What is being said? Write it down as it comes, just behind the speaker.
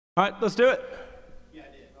All right, let's do it. Yeah,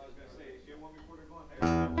 I did. I was going to say, if you want me to put it on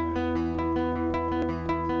there.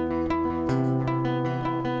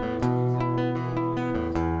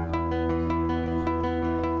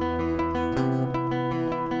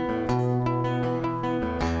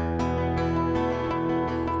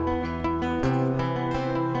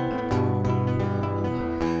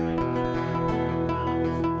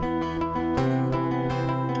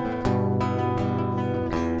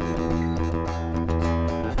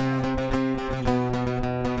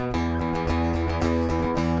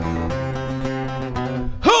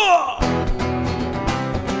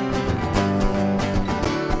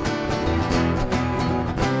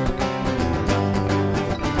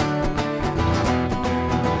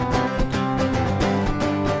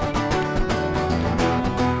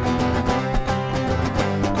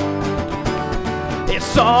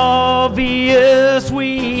 It's obvious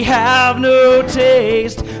we have no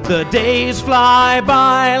taste. The days fly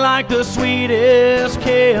by like the sweetest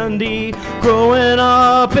candy, growing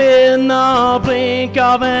up in the blink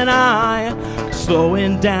of an eye.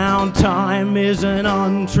 Slowing down time is an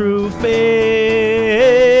untrue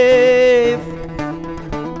faith.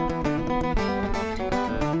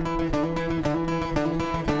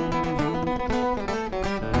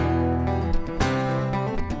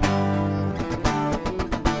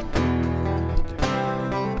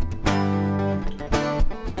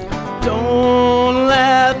 Don't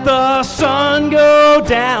let the sun go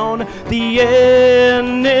down, the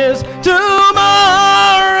end is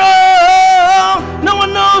tomorrow. No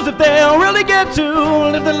one knows if they'll really get to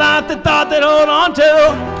live the life they thought they'd hold on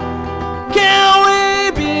to. Can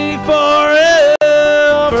we be forever?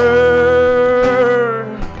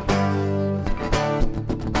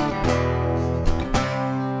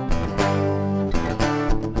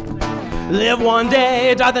 Live one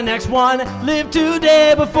day, die the next one. Live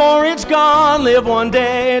today before it's gone. Live one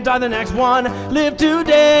day, die the next one. Live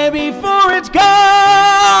today before it's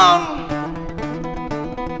gone.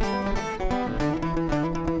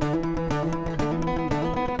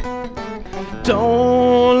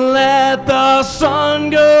 Don't let the sun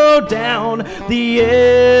go down, the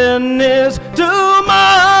end is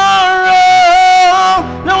tomorrow.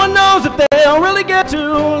 No one knows if they'll really get to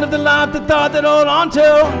live the life they thought they'd hold on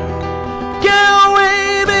to. Can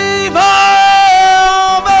we be forever?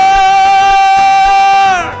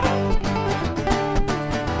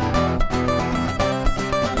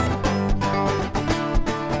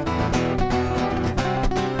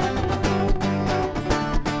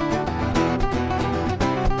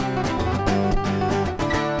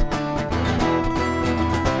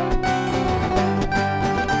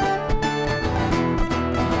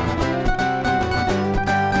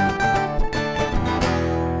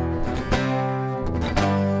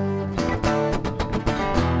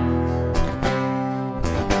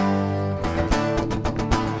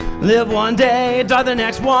 Live one day, die the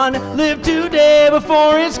next one. Live today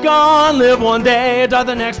before it's gone. Live one day, die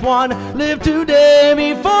the next one. Live today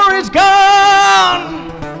before it's gone.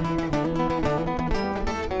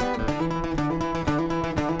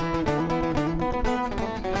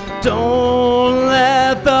 Don't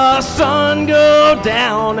let the sun go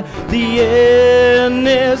down, the end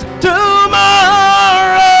is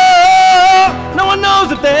tomorrow. No one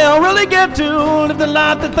knows if they'll really get to live the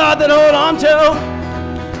life they thought they'd hold on to.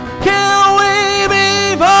 Can we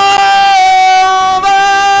be forever?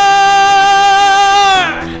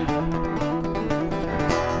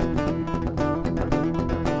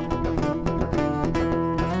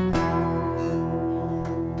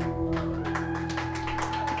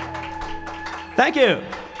 Thank you.